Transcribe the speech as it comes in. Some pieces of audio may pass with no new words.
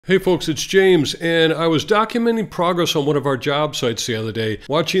Hey folks, it's James, and I was documenting progress on one of our job sites the other day,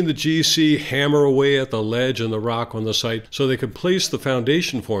 watching the GC hammer away at the ledge and the rock on the site so they could place the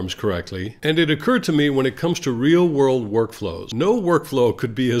foundation forms correctly. And it occurred to me, when it comes to real-world workflows, no workflow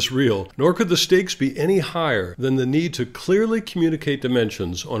could be as real, nor could the stakes be any higher than the need to clearly communicate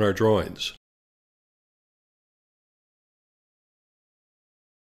dimensions on our drawings.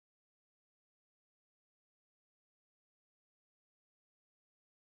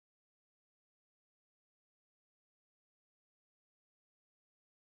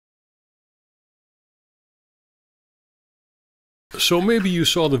 So maybe you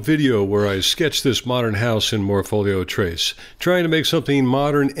saw the video where I sketched this modern house in Morpholio Trace, trying to make something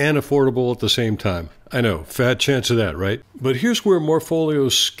modern and affordable at the same time. I know, fat chance of that, right? But here's where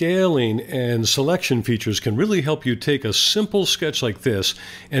Morpholio's scaling and selection features can really help you take a simple sketch like this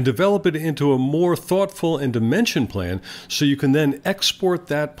and develop it into a more thoughtful and dimension plan, so you can then export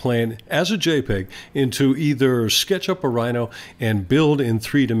that plan as a JPEG into either SketchUp or Rhino and build in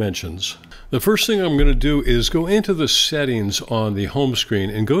 3 dimensions. The first thing I'm going to do is go into the settings on the home screen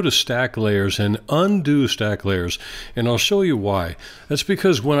and go to stack layers and undo stack layers, and I'll show you why. That's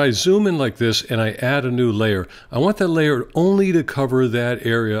because when I zoom in like this and I add a new layer, I want that layer only to cover that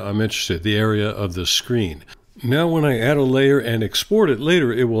area I'm interested in, the area of the screen. Now when I add a layer and export it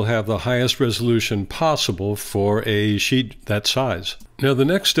later, it will have the highest resolution possible for a sheet that size. Now the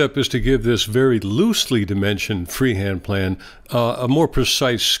next step is to give this very loosely dimensioned freehand plan a more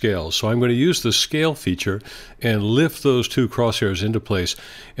precise scale. So I'm going to use the scale feature and lift those 2 crosshairs into place.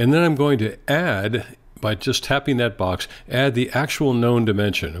 And then I'm going to add, by just tapping that box, add the actual known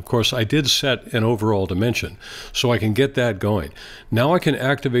dimension. Of course, I did set an overall dimension, so I can get that going. Now I can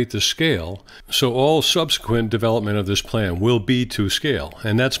activate the scale, so all subsequent development of this plan will be to scale,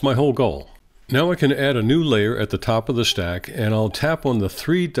 and that's my whole goal. Now I can add a new layer at the top of the stack, and I'll tap on the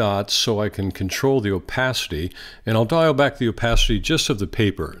 3 dots so I can control the opacity, and I'll dial back the opacity just of the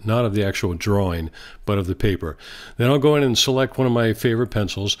paper, not of the actual drawing, but of the paper. Then I'll go in and select one of my favorite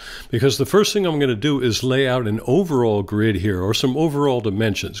pencils, because the first thing I'm going to do is lay out an overall grid here, or some overall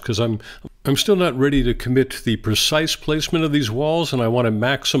dimensions, because I'm still not ready to commit to the precise placement of these walls, and I want to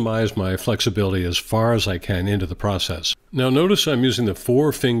maximize my flexibility as far as I can into the process. Now notice I'm using the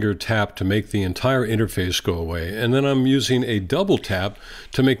 4-finger tap to make the entire interface go away, and then I'm using a double tap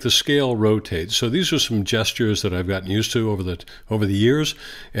to make the scale rotate. So these are some gestures that I've gotten used to over the years,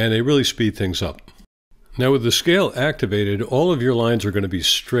 and they really speed things up. Now with the scale activated, all of your lines are going to be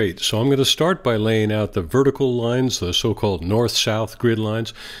straight. So I'm going to start by laying out the vertical lines, the so-called north-south grid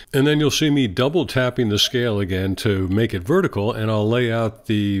lines, and then you'll see me double tapping the scale again to make it vertical, and I'll lay out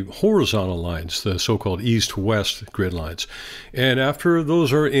the horizontal lines, the so-called east-west grid lines. And after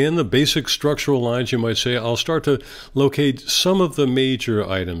those are in, the basic structural lines, you might say, I'll start to locate some of the major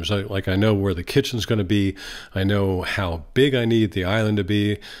items. Like I know where the kitchen's going to be, I know how big I need the island to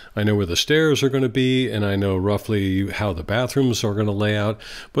be, I know where the stairs are going to be, and I know roughly how the bathrooms are going to lay out,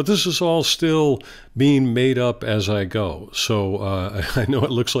 but this is all still being made up as I go. So I know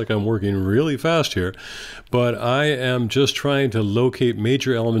it looks like I'm working really fast here, but I am just trying to locate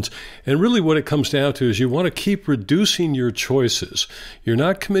major elements. And really what it comes down to is you want to keep reducing your choices. You're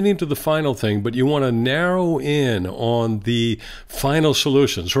not committing to the final thing, but you want to narrow in on the final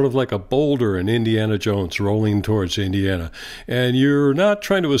solution, sort of like a boulder in Indiana Jones rolling towards Indiana. And you're not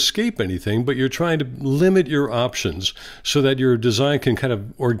trying to escape anything, but you're trying to limit your options so that your design can kind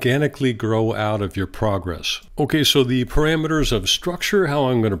of organically grow out of your progress. Okay, so the parameters of structure, how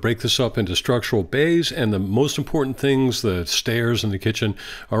I'm going to break this up into structural bays, and the most important things, the stairs and the kitchen,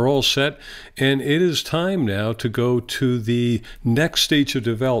 are all set. And it is time now to go to the next stage of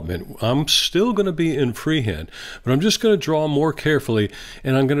development. I'm still going to be in freehand, but I'm just going to draw more carefully,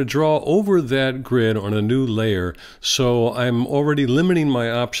 and I'm going to draw over that grid on a new layer. So I'm already limiting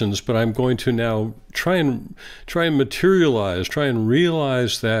my options, but I'm going to now try and materialize, try and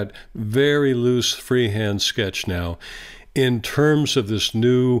realize that very loose freehand sketch now in terms of this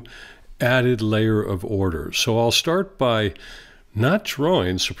new added layer of order. So I'll start by not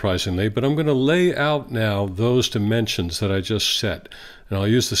drawing, surprisingly, but I'm going to lay out now those dimensions that I just set. And I'll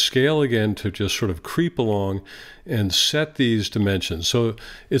use the scale again to just sort of creep along and set these dimensions. So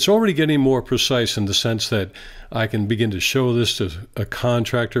it's already getting more precise in the sense that I can begin to show this to a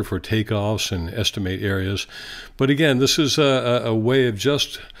contractor for takeoffs and estimate areas. But again, this is a way of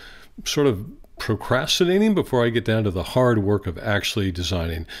just sort of procrastinating before I get down to the hard work of actually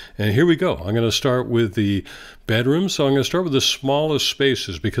designing. And here we go. I'm going to start with the bedroom. So I'm going to start with the smallest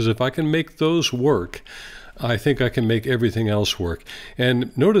spaces, because if I can make those work, I think I can make everything else work.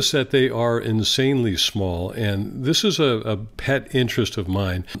 And notice that they are insanely small, and this is a pet interest of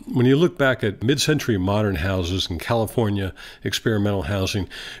mine. When you look back at mid-century modern houses in California, experimental housing,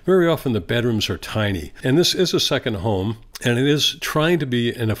 very often the bedrooms are tiny. And this is a second home, and it is trying to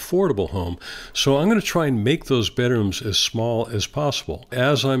be an affordable home. So I'm going to try and make those bedrooms as small as possible.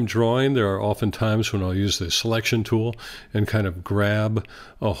 As I'm drawing, there are often times when I'll use the selection tool and kind of grab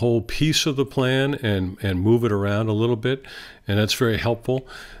a whole piece of the plan and move it around a little bit, and that's very helpful.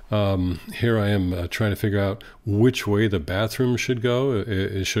 Here I am trying to figure out which way the bathroom should go.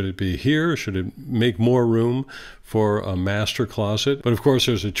 Should it be here? Should it make more room for a master closet? But of course,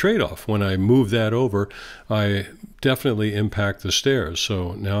 there's a trade-off. When I move that over, I definitely impact the stairs.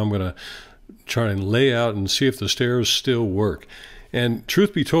 So now I'm going to try and lay out and see if the stairs still work. And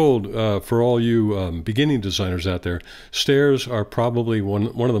truth be told, for all you beginning designers out there, stairs are probably one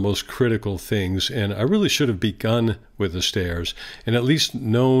of the most critical things. And I really should have begun with the stairs and at least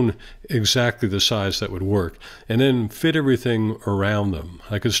known exactly the size that would work, and then fit everything around them.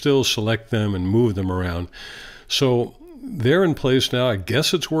 I could still select them and move them around. So they're in place now. I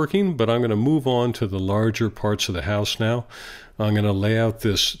guess it's working, but I'm going to move on to the larger parts of the house now. I'm going to lay out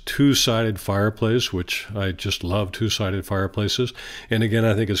this two-sided fireplace, which I just love two-sided fireplaces. And again,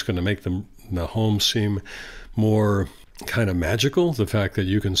 I think it's going to make the home seem more kind of magical, the fact that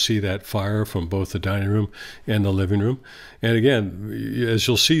you can see that fire from both the dining room and the living room. And again, as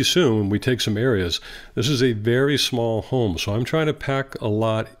you'll see soon, when we take some areas, this is a very small home, so I'm trying to pack a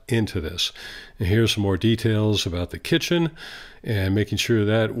lot into this. And here's some more details about the kitchen and making sure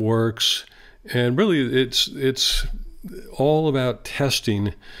that works. And really, it's all about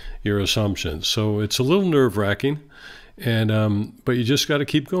testing your assumptions. So it's a little nerve-wracking, and but you just got to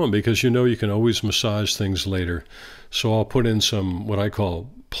keep going, because you know you can always massage things later. So I'll put in some what I call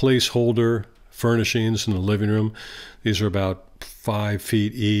placeholder furnishings in the living room. These are about 5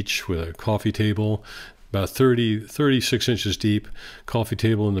 feet each, with a coffee table about 36 inches deep, coffee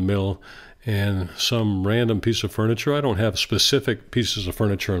table in the middle, and some random piece of furniture. I don't have specific pieces of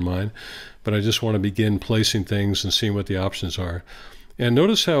furniture in mind, but I just want to begin placing things and seeing what the options are. And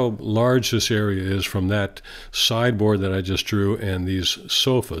notice how large this area is from that sideboard that I just drew and these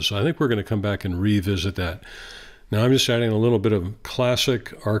sofas. I think we're going to come back and revisit that. Now I'm just adding a little bit of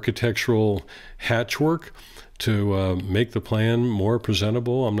classic architectural hatchwork to make the plan more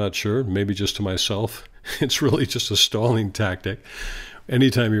presentable. I'm not sure, maybe just to myself. It's really just a stalling tactic.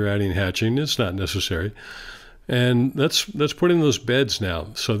 Anytime you're adding hatching, it's not necessary. And let's put in those beds now.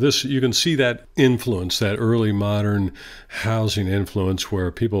 So this, you can see that influence, that early modern housing influence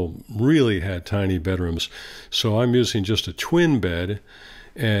where people really had tiny bedrooms. So I'm using just a twin bed.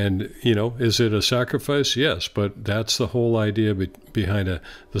 And, you know, is it a sacrifice? Yes, but that's the whole idea behind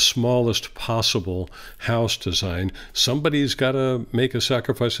the smallest possible house design. Somebody's got to make a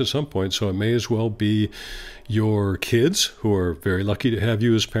sacrifice at some point, so it may as well be your kids, who are very lucky to have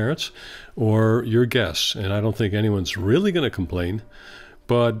you as parents, or your guests. And I don't think anyone's really going to complain.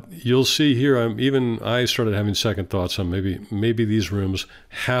 But you'll see here, I started having second thoughts on maybe these rooms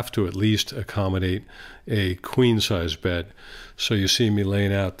have to at least accommodate a queen-size bed. So you see me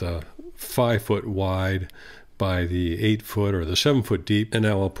laying out the 5 foot wide by the 8 foot or the 7 foot deep, and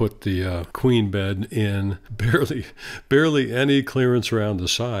now I'll put the queen bed in, barely any clearance around the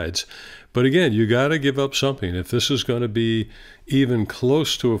sides. But again, you got to give up something. If this is going to be even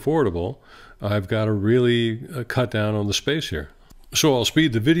close to affordable, I've got to really cut down on the space here. So I'll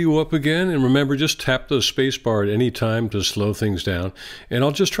speed the video up again, and remember, just tap the space bar at any time to slow things down. And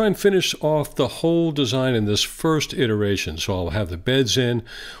I'll just try and finish off the whole design in this first iteration. So I'll have the beds in,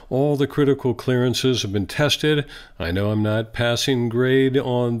 all the critical clearances have been tested. I know I'm not passing grade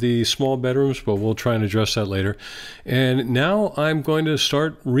on the small bedrooms, but we'll try and address that later. And now I'm going to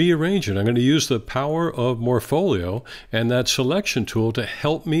start rearranging. I'm going to use the power of Morpholio and that selection tool to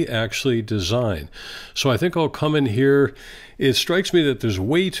help me actually design. So I think I'll come in here. It strikes me that there's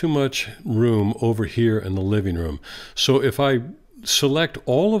way too much room over here in the living room. So if I select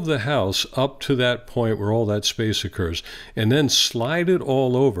all of the house up to that point where all that space occurs, and then slide it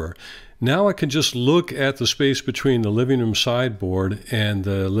all over, now I can just look at the space between the living room sideboard and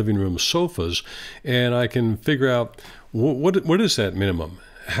the living room sofas, and I can figure out what is that minimum?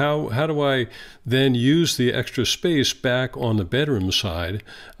 How do I then use the extra space back on the bedroom side?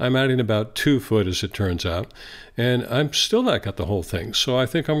 I'm adding about 2 foot, as it turns out, and I'm still not got the whole thing. So I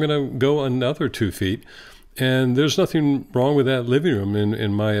think I'm going to go another 2 feet. And there's nothing wrong with that living room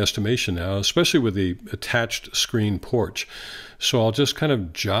in my estimation now, especially with the attached screen porch. So I'll just kind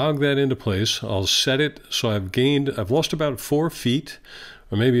of jog that into place. I'll set it so I've lost about 4 feet,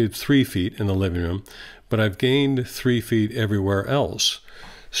 or maybe 3 feet in the living room. but I've gained 3 feet everywhere else.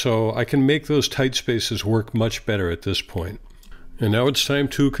 So I can make those tight spaces work much better at this point. And now it's time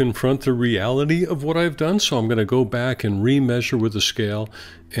to confront the reality of what I've done. So I'm going to go back and remeasure with the scale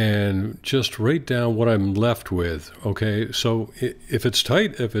and just write down what I'm left with. Okay, so if it's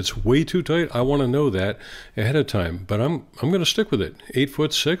tight, if it's way too tight, I want to know that ahead of time. But I'm going to stick with it.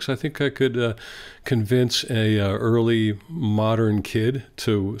 8'6". I think I could convince a early modern kid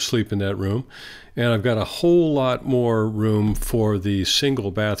to sleep in that room. And I've got a whole lot more room for the single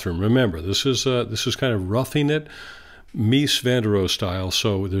bathroom. Remember, this is kind of roughing it, Mies van der Rohe style.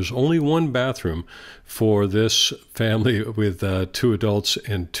 So there's only one bathroom for this family with 2 adults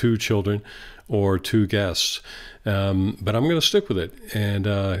and 2 children or 2 guests. But I'm going to stick with it. And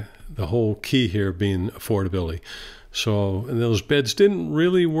the whole key here being affordability. So and those beds didn't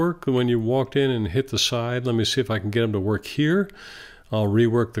really work when you walked in and hit the side. Let me see if I can get them to work here. I'll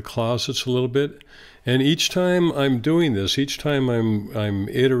rework the closets a little bit. And each time I'm doing this, each time I'm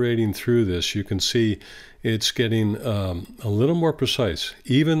iterating through this, you can see it's getting a little more precise,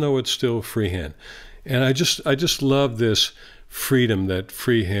 even though it's still freehand. And I just love this freedom that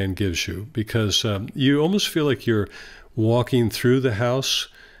freehand gives you, because you almost feel like you're walking through the house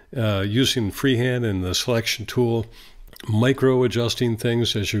using freehand and the selection tool, micro adjusting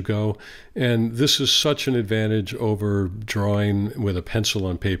things as you go. And this is such an advantage over drawing with a pencil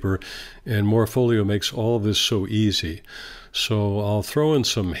on paper, and Morpholio makes all of this so easy. So I'll throw in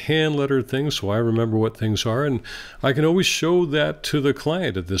some hand lettered things so I remember what things are, and I can always show that to the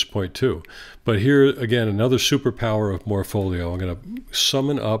client at this point too. But here again, another superpower of Morpholio. I'm going to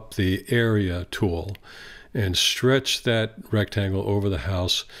summon up the area tool and stretch that rectangle over the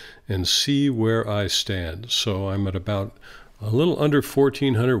house and see where I stand. So I'm at about a little under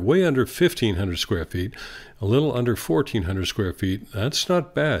 1,400, way under 1,500 square feet, a little under 1,400 square feet. That's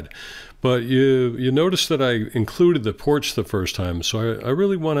not bad. But you notice that I included the porch the first time. So I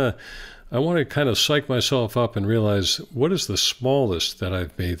really want to kind of psych myself up and realize what is the smallest that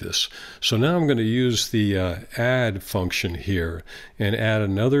I've made this. So now I'm going to use the add function here and add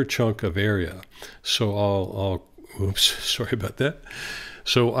another chunk of area. So oops, sorry about that.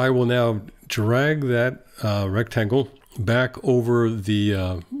 So I will now drag that rectangle back over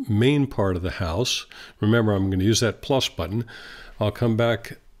the main part of the house. Remember, I'm going to use that plus button. I'll come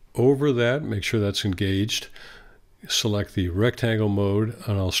back over that, make sure that's engaged, select the rectangle mode,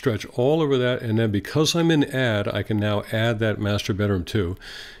 and I'll stretch all over that. And then because I'm in add, I can now add that master bedroom too.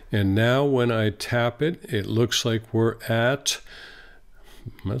 And now when I tap it, it looks like we're at,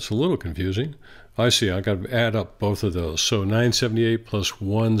 that's a little confusing. I see, I got to add up both of those. So 978 plus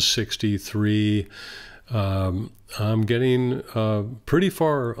 163. I'm getting pretty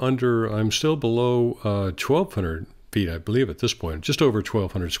far under, I'm still below 1,200 feet, I believe at this point, just over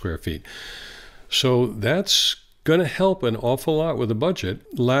 1,200 square feet. So that's going to help an awful lot with the budget.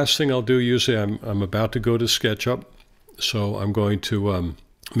 Last thing I'll do, usually I'm about to go to SketchUp, so I'm going to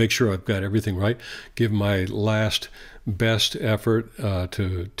make sure I've got everything right, give my last best effort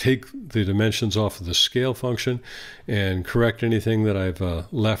to take the dimensions off of the scale function and correct anything that I've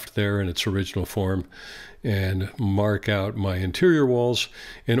left there in its original form, and mark out my interior walls.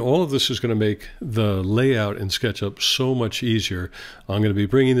 And all of this is going to make the layout in SketchUp so much easier. I'm going to be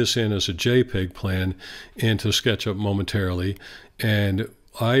bringing this in as a JPEG plan into SketchUp momentarily, and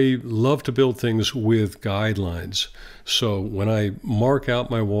I love to build things with guidelines. So when I mark out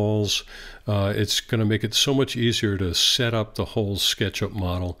my walls, it's going to make it so much easier to set up the whole SketchUp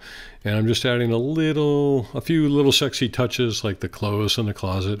model. And I'm just adding a few little sexy touches like the clothes in the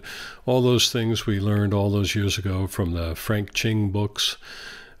closet, all those things we learned all those years ago from the Frank Ching books.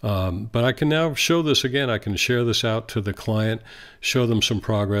 But I can now show this again. I can share this out to the client, show them some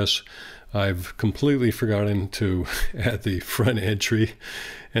progress. I've completely forgotten to add the front entry,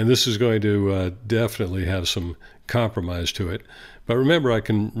 and this is going to definitely have some compromise to it. But remember, I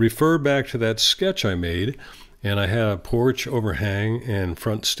can refer back to that sketch I made, and I had a porch overhang and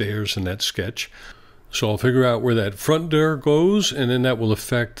front stairs in that sketch. So I'll figure out where that front door goes, and then that will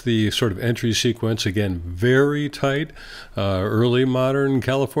affect the sort of entry sequence. Again, very tight, early modern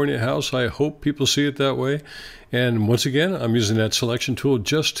California house. I hope people see it that way. And once again, I'm using that selection tool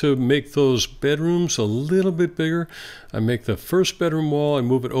just to make those bedrooms a little bit bigger. I make the first bedroom wall, I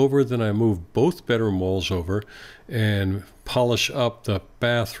move it over, then I move both bedroom walls over and polish up the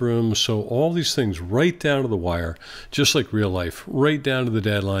bathroom. So all these things right down to the wire, just like real life, right down to the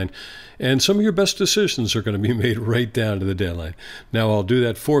deadline. And some of your best decisions are going to be made right down to the deadline. Now I'll do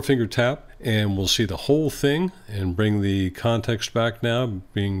that 4-finger tap, and we'll see the whole thing and bring the context back now,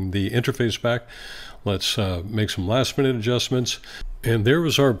 bring the interface back. Let's make some last minute adjustments. And there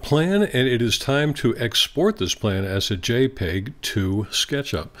was our plan, and it is time to export this plan as a JPEG to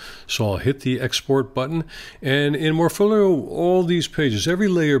SketchUp. So I'll hit the export button, and in Morpholio, all these pages, every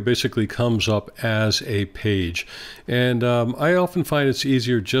layer basically comes up as a page. And I often find it's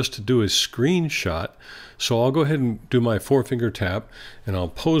easier just to do a screenshot. So I'll go ahead and do my 4-finger tap, and I'll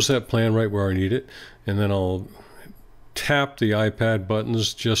pose that plan right where I need it, and then I'll tap the iPad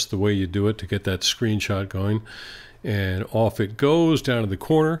buttons just the way you do it to get that screenshot going. And off it goes down to the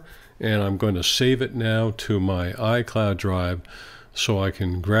corner, and I'm going to save it now to my iCloud drive so I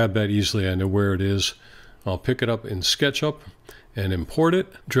can grab that easily. I know where it is. I'll pick it up in SketchUp and import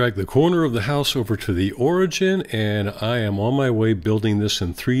it, drag the corner of the house over to the origin, and I am on my way building this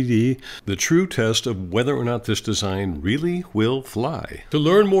in 3D, the true test of whether or not this design really will fly. To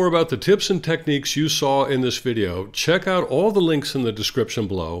learn more about the tips and techniques you saw in this video, check out all the links in the description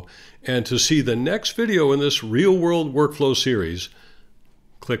below, and to see the next video in this real-world workflow series,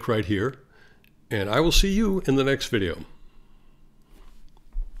 click right here, and I will see you in the next video.